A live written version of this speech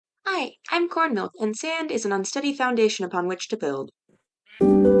Hi, I'm Cornmilk, and sand is an unsteady foundation upon which to build.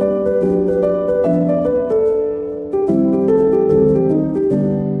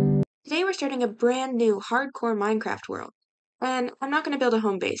 Today we're starting a brand new hardcore Minecraft world. And I'm not going to build a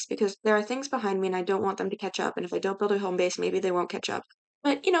home base because there are things behind me and I don't want them to catch up, and if I don't build a home base, maybe they won't catch up.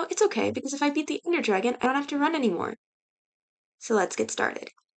 But, it's okay because if I beat the Ender Dragon, I don't have to run anymore. So let's get started.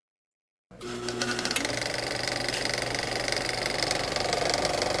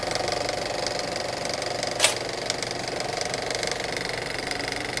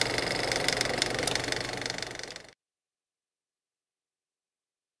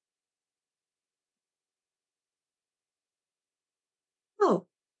 Oh,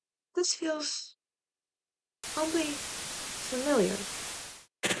 this feels oddly familiar.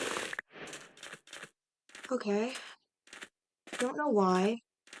 Okay. Don't know why.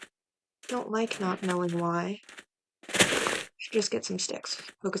 Don't like not knowing why. Should just get some sticks.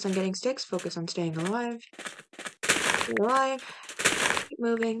 Focus on getting sticks, focus on staying alive. Stay alive. Keep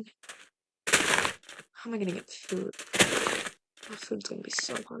moving. How am I gonna get food? Oh, food's gonna be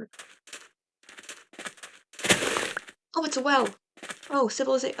so hard. Oh, it's a well! Oh,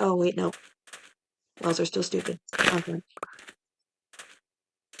 civilization. Oh, wait, no. Wells are still stupid. Okay.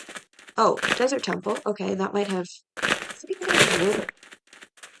 Oh, desert temple. Okay, that might have. Is it even gonna have wood?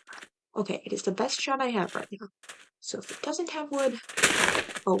 Okay, it is the best shot I have right now. So if it doesn't have wood,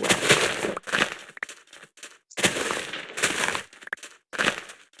 oh well.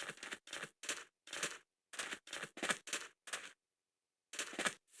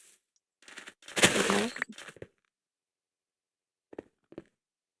 Okay.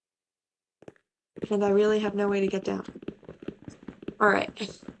 And I really have no way to get down.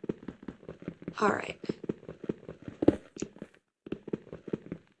 Alright. Alright.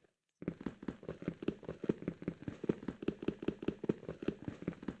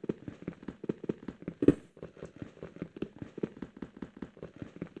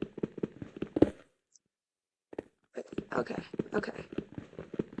 Okay. Okay.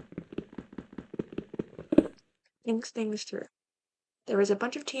 Things through. There was a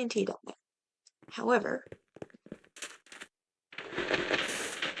bunch of TNT down there. However,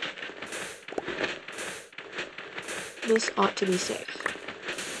 this ought to be safe.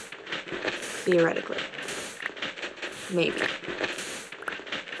 Theoretically. Maybe.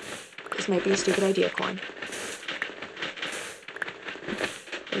 This might be a stupid idea, Corn.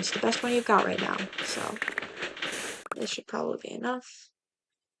 But it's the best one you've got right now, so this should probably be enough.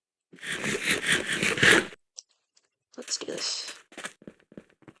 Let's do this.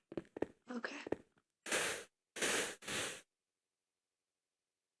 Okay.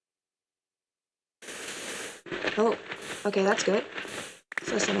 Oh, okay, that's good.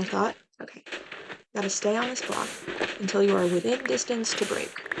 It's less than I thought. Okay. Gotta stay on this block until you are within distance to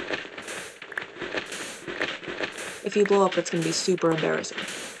break. If you blow up, it's gonna be super embarrassing.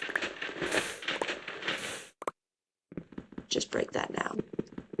 Just break that now.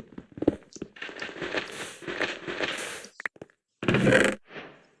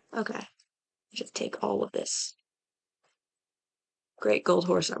 Okay. Just take all of this. Great gold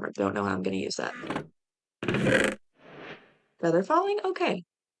horse armor. Don't know how I'm gonna use that. Feather falling? Okay.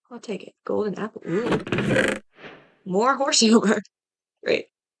 I'll take it. Golden apple. Ooh. More horse armor. Great.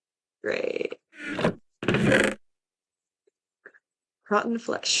 Great. Rotten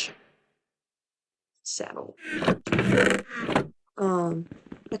flesh. Saddle.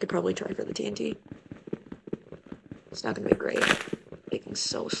 I could probably try for the TNT. It's not gonna be great. Making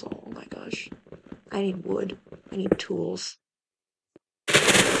so slow. Oh my gosh. I need wood. I need tools.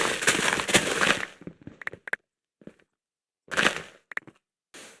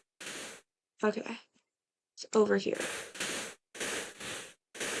 Okay. It's over here.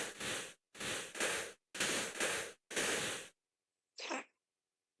 Okay.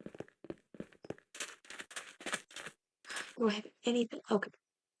 Do I have anything? Okay.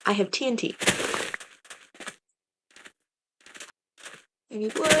 I have TNT. I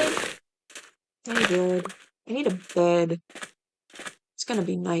need wood. I need wood. I need a bed. It's gonna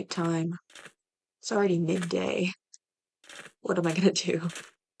be nighttime. It's already midday. What am I gonna do?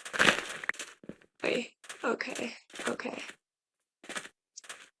 Wait. Okay. Okay.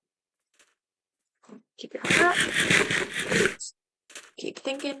 Keep your heart up. Keep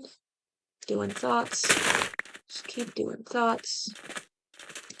thinking. Doing thoughts. Just keep doing thoughts.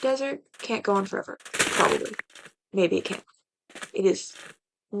 Desert can't go on forever. Probably. Maybe it can. It is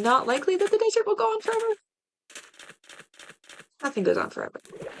not likely that the desert will go on forever. Nothing goes on forever.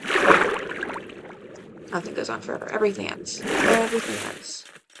 Nothing goes on forever. Everything ends. Everything ends.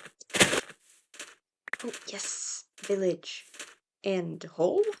 Oh, yes. Village. And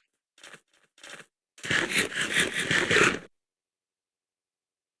hole?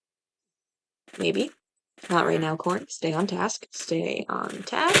 Maybe. Not right now, corn. Stay on task. Stay on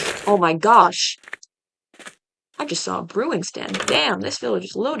task. Oh my gosh. I just saw a brewing stand. Damn, this village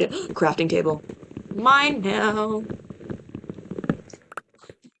is loaded. Crafting table. Mine now.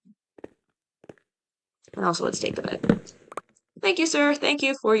 And also, let's take the bed. Thank you, sir. Thank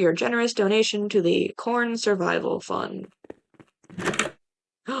you for your generous donation to the Corn Survival Fund.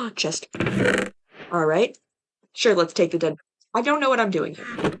 Chest. Alright. Sure, let's take the dead. I don't know what I'm doing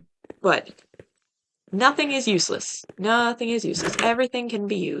here. But nothing is useless. Nothing is useless. Everything can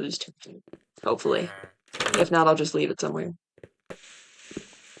be used. Hopefully. If not, I'll just leave it somewhere.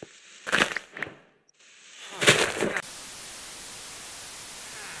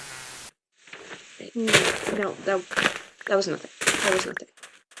 No, that was nothing. That was nothing.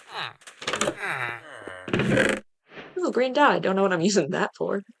 Ooh, green dye. Don't know what I'm using that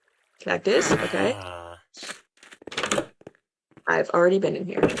for. Cactus, okay. I've already been in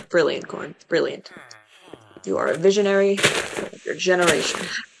here. Brilliant, corn. Brilliant. You are a visionary of your generation.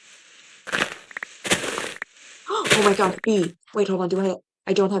 Oh my god, bee. Wait, hold on.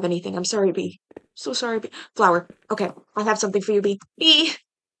 I don't have anything. I'm sorry, bee. So sorry, bee. Flower. Okay, I have something for you, bee. Bee!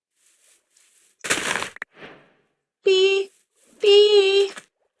 Bee! Bee!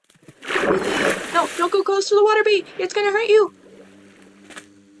 No, don't go close to the water, bee! It's gonna hurt you!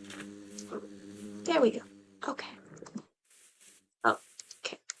 There we go. Okay. Oh,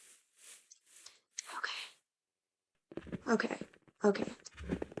 okay. Okay. Okay.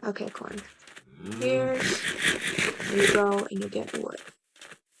 Okay, corn. Here you go, and you get wood.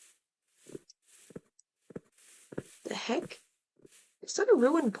 The heck? Is that a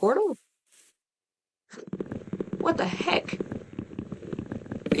ruined portal? What the heck?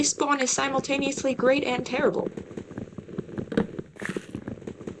 This spawn is simultaneously great and terrible.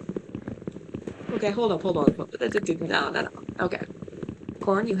 Okay, hold up. No. Okay.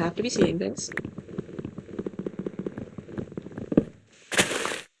 Corn, you have to be seeing this.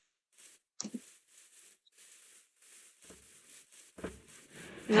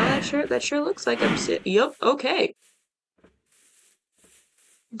 No, that sure looks like I'm yup, okay.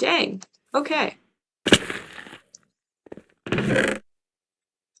 Dang. Okay.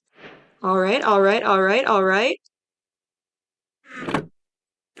 Alright.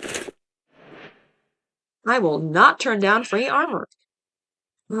 I will not turn down free armor.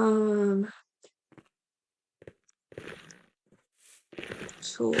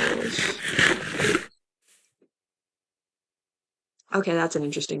 Tools. Okay, that's an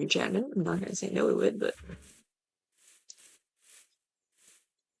interesting enchantment. I'm not gonna say no to it, but...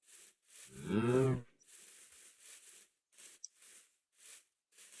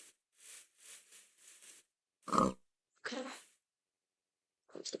 Okay.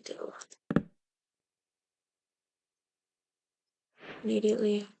 Let's do.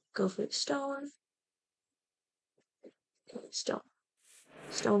 Immediately go for the stone. Stone.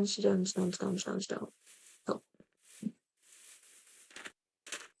 Stone. Oh.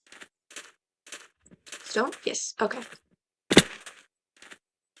 Stone? Yes. Okay.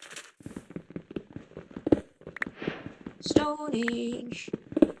 Stone Age.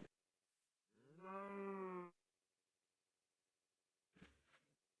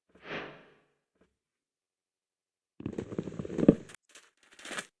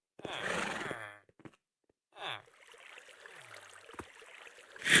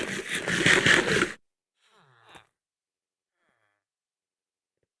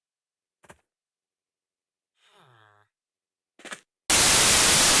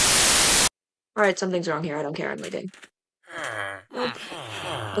 Alright, something's wrong here. I don't care. I'm leaving. Nope.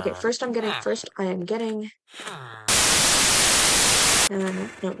 Okay, first I am getting... Nope. First I am getting...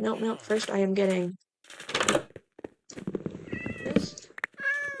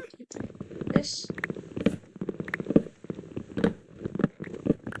 This.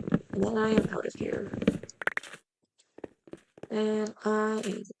 And then I am out of here. And I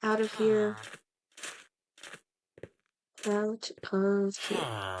am out of here. Out of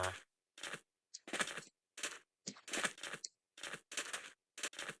here.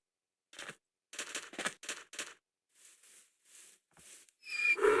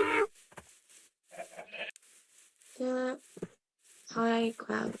 The high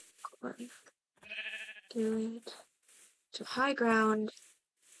ground corn. Do it. So high ground.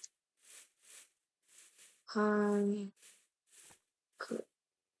 High. Good.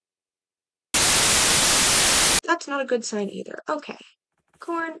 That's not a good sign either. Okay.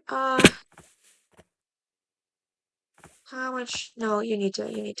 Corn, how much? No, you need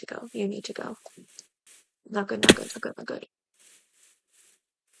to go. Not good.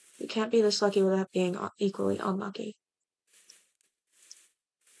 You can't be this lucky without being equally unlucky.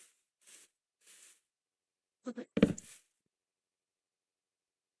 Okay.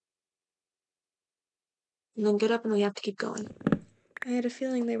 And then get up and we have to keep going. I had a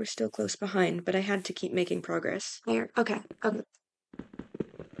feeling they were still close behind, but I had to keep making progress. There. Okay. Okay.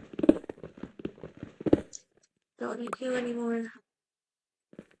 Don't need you anymore.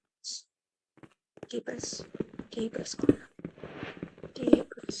 Keep us. Keep us.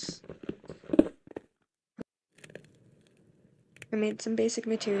 Keep us. I made some basic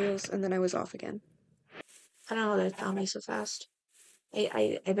materials and then I was off again. I don't know how they found me so fast.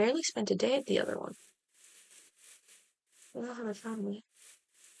 I barely spent a day at the other one. I don't know how they found me.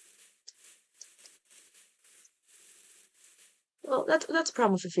 Well, that's a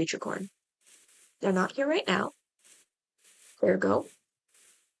problem with the future corn. They're not here right now. There you go.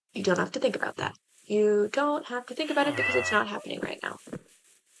 You don't have to think about that. You don't have to think about it because it's not happening right now.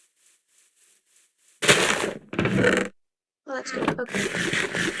 Well, that's good. Okay.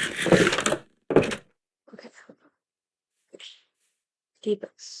 Okay. Keep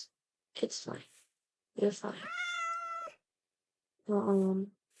us. It's fine. You're fine.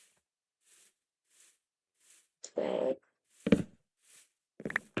 Bed.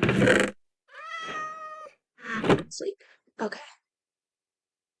 Sleep. Okay.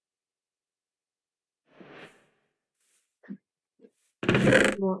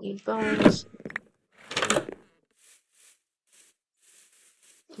 Won't need bones.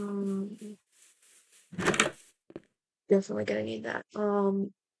 Definitely gonna need that.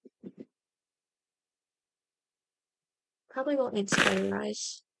 Probably won't need spider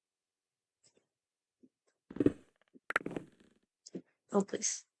eyes. Oh,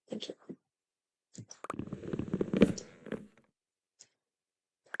 please. Thank you.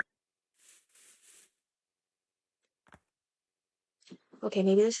 Okay,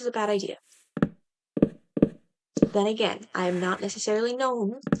 maybe this is a bad idea. Then again, I am not necessarily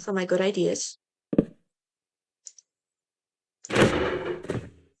known for my good ideas.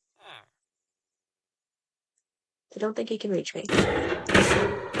 I don't think he can reach me.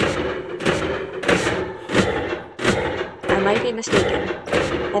 I might be mistaken,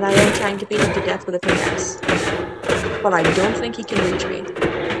 and I am trying to beat him to death with a pickaxe. But I don't think he can reach me.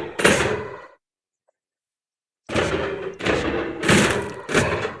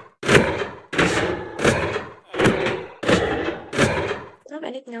 Do I have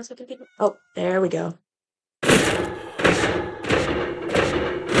anything else I can beat him? Oh, there we go.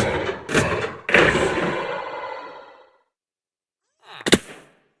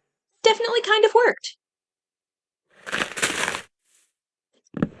 Definitely kind of worked.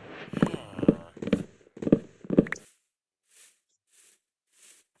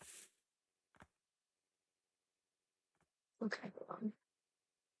 Okay, hold on.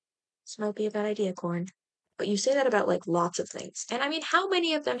 This might be a bad idea, Corn. But you say that about, like, lots of things. And I mean, how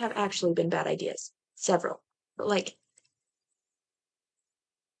many of them have actually been bad ideas? Several. But, like,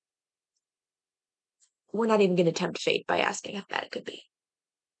 we're not even going to tempt fate by asking how bad it could be.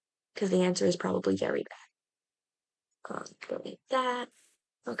 Because the answer is probably very bad. Delete that.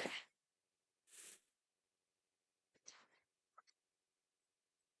 Okay.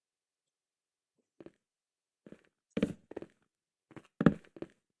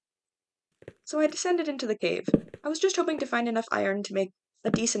 So I descended into the cave. I was just hoping to find enough iron to make a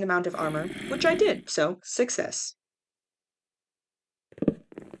decent amount of armor, which I did, so success.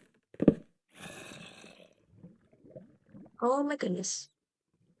 Oh my goodness.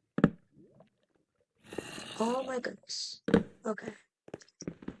 Oh my goodness. Okay.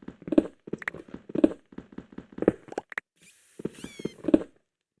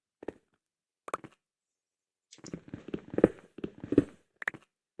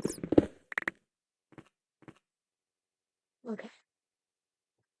 Okay.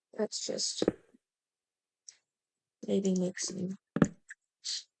 Let's just maybe make some.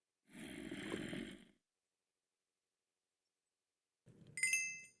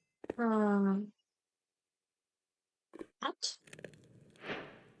 Out.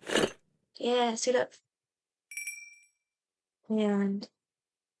 Yeah, suit up. And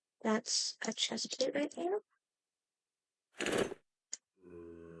that's a chest plate right there.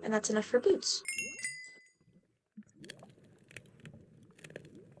 And that's enough for boots.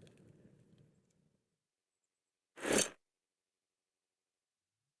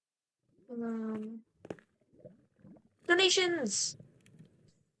 Donations!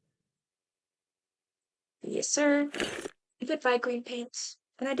 Yes, sir. Goodbye, green paints.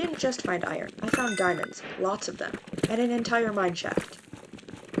 And I didn't just find iron. I found diamonds. Lots of them. And an entire mine shaft.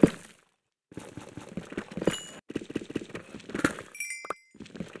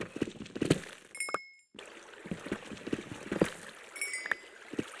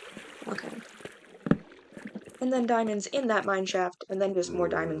 and then diamonds in that mine shaft, and then just more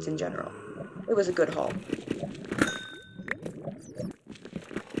diamonds in general. It was a good haul.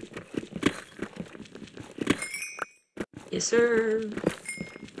 Yes, sir.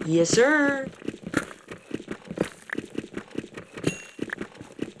 Yes, sir.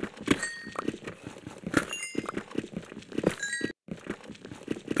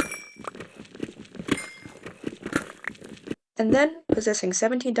 And then, possessing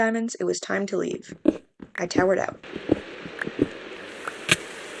 17 diamonds, it was time to leave. I towered out.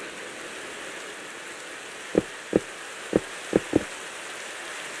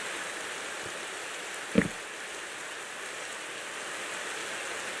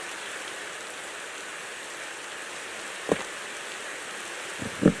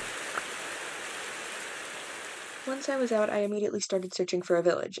 Once I was out, I immediately started searching for a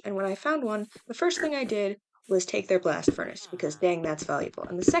village, and when I found one, the first thing I did was take their blast furnace, because dang, that's valuable.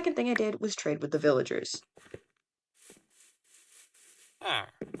 And the second thing I did was trade with the villagers.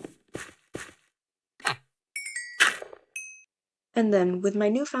 And then, with my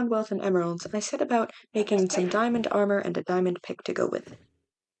newfound wealth and emeralds, I set about making some diamond armor and a diamond pick to go with it.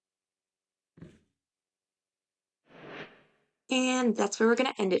 And that's where we're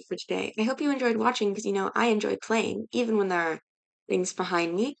going to end it for today. I hope you enjoyed watching because, I enjoy playing, even when there are things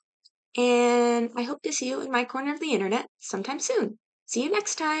behind me. And I hope to see you in my corner of the internet sometime soon. See you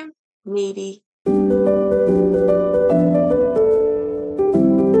next time. Maybe.